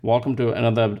Welcome to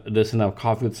another edition of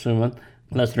Coffee with Suman.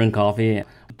 Let's drink coffee.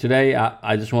 Today,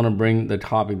 I just want to bring the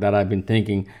topic that I've been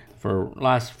thinking for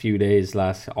last few days,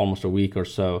 last almost a week or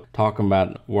so, talking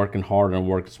about working hard and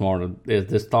working smarter.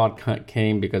 This thought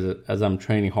came because as I'm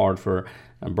training hard for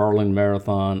a Berlin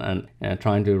Marathon and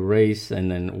trying to race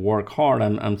and then work hard,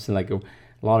 I'm seeing like a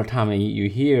lot of time you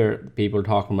hear people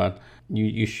talking about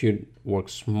you should work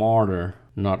smarter,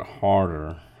 not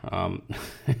harder.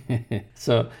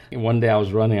 So one day I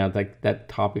was running, that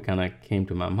topic kind of came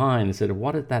to my mind. I said,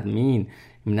 what does that mean?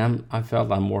 I mean, I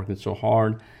felt I'm working so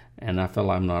hard and I felt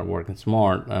I'm not working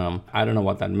smart. I don't know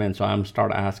what that meant. So I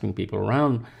started asking people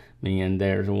around me, and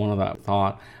there's one of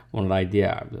the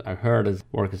idea I heard is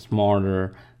working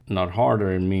smarter, not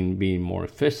harder. It means being more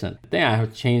efficient. I think I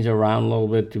have changed around a little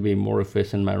bit to be more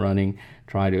efficient in my running,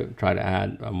 try to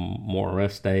add more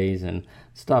rest days and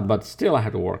stuff, but still I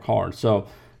have to work hard. So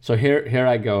here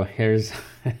I go. Here's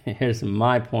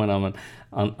my point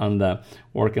on the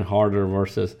working harder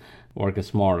versus working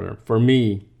smarter. For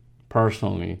me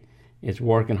personally, it's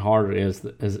working harder is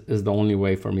the only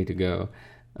way for me to go,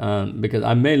 because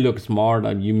I may look smart.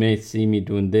 You may see me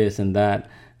doing this and that.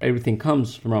 Everything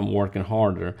comes from working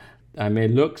harder. I may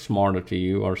look smarter to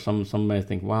you, or some may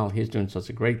think, wow, he's doing such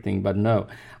a great thing. But no,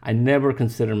 I never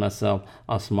consider myself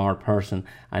a smart person.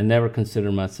 I never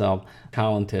consider myself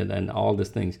talented and all these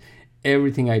things.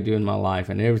 Everything I do in my life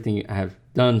and everything I have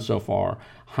done so far,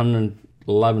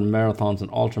 111 marathons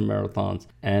and ultra marathons,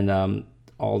 and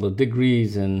all the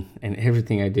degrees and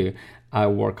everything I do, I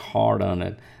work hard on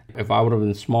it. If I would have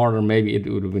been smarter, maybe it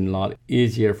would have been a lot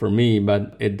easier for me,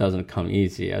 but it doesn't come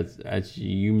easy, as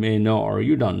you may know or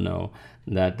you don't know,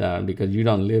 that because you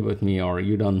don't live with me or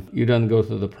you don't go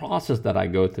through the process that I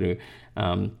go through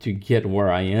to get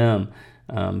where I am.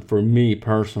 For me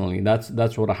personally, that's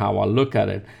how I look at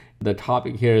it. The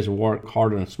topic here is work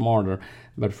harder and smarter,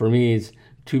 but for me it's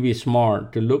to be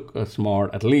smart, to look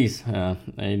smart, at least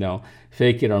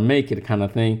fake it or make it kind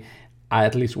of thing. I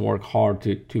at least work hard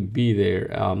to be there.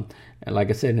 And like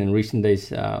I said, in recent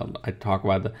days, I talk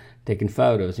about taking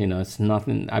photos. It's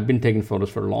nothing. I've been taking photos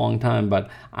for a long time, but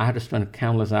I had to spend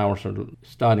countless hours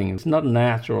studying. It's not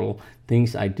natural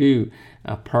things I do.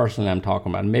 Personally, I'm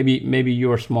talking about. Maybe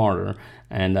you're smarter,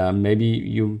 and maybe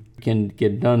you can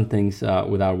get done things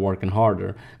without working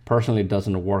harder. Personally, it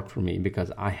doesn't work for me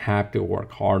because I have to work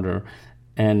harder.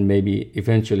 And maybe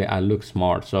eventually I look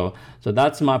smart. So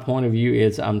that's my point of view.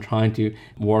 Is I'm trying to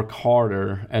work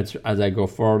harder as I go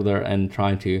further and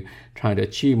trying to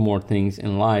achieve more things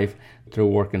in life through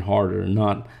working harder,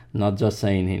 not just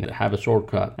saying have a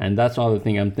shortcut. And that's another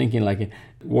thing I'm thinking, like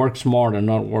work smarter,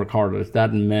 not work harder. Is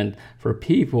that meant for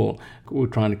people who are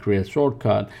trying to create a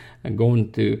shortcut and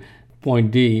going to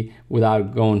point D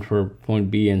without going for point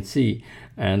B and C?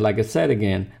 And like I said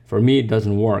again, for me it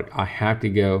doesn't work. I have to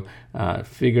go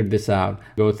figure this out,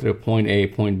 go through point A,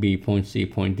 point B, point C,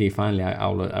 point D. Finally,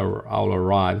 I'll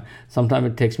arrive. Sometimes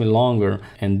it takes me longer,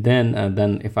 and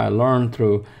then if I learn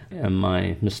through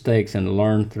my mistakes and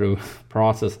learn through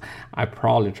process, I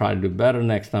probably try to do better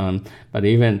next time. But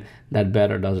even that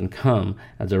better doesn't come.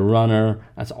 As a runner,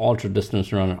 as ultra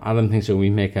distance runner, I don't think so. We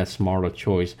make a smarter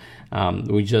choice.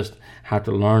 We just have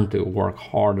to learn to work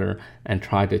harder and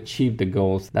try to achieve the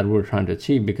goals that we're trying to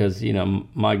achieve, because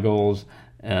my goals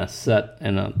set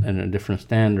in a different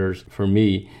standards for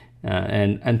me,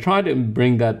 and try to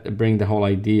bring the whole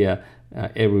idea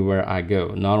everywhere I go,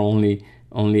 not only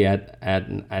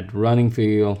at running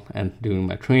field and doing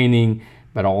my training,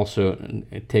 but also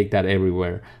take that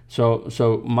everywhere.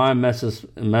 So my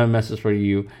message for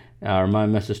you, or my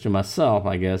message to myself,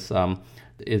 I guess,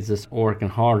 is this: working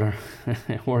harder,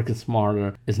 working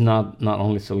smarter is not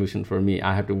only solution for me.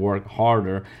 I have to work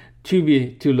harder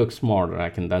to look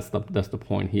smarter. That's the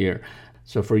point here.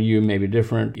 So for you, maybe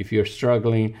different. If you're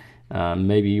struggling,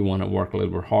 maybe you want to work a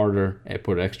little bit harder,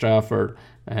 put extra effort,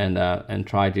 and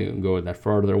try to go that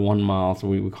further 1 mile. So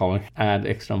we call it add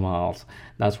extra miles.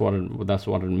 That's what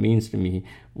it means to me.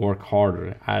 Work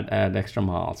harder, add extra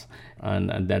miles,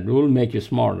 and that will make you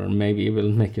smarter. Maybe it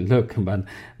will make you look, but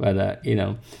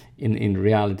in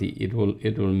reality, it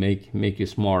will make you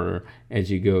smarter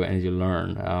as you go and as you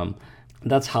learn.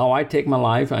 That's how I take my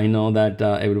life. I know that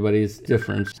everybody is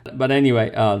different, but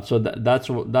anyway, so that's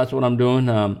what I'm doing.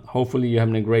 Hopefully, you're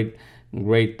having a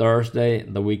great Thursday.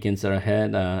 The weekends are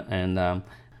ahead,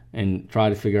 and try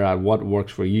to figure out what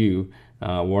works for you.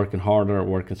 Working harder,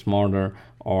 working smarter,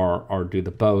 or do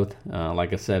the both.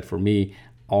 Like I said, for me,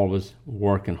 always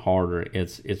working harder.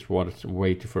 It's what's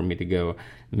way too for me to go.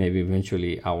 Maybe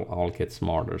eventually I'll get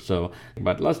smarter. So,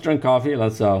 but let's drink coffee.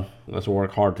 Let's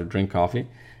work hard to drink coffee.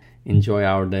 Enjoy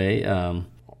our day.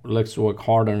 let's work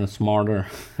harder and smarter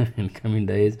in coming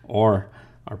days, or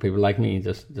are people like me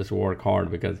just work hard?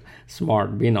 Because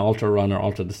smart, being an ultra runner,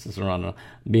 ultra distance runner,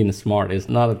 being smart is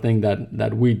not a thing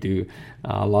that we do.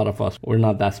 A lot of us, we're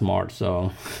not that smart,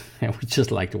 so we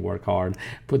just like to work hard,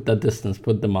 put the distance,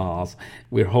 put the miles.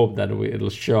 We hope that it'll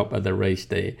show up at the race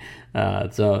day.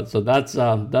 So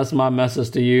that's my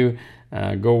message to you.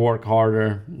 Go work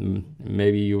harder.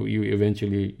 Maybe you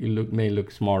eventually may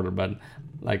look smarter, but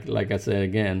like I said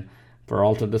again, for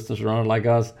ultra distance runner like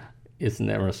us, it's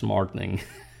never a smart thing.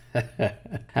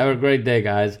 Have a great day,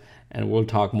 guys, and we'll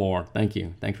talk more. Thank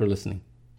you. Thanks for listening.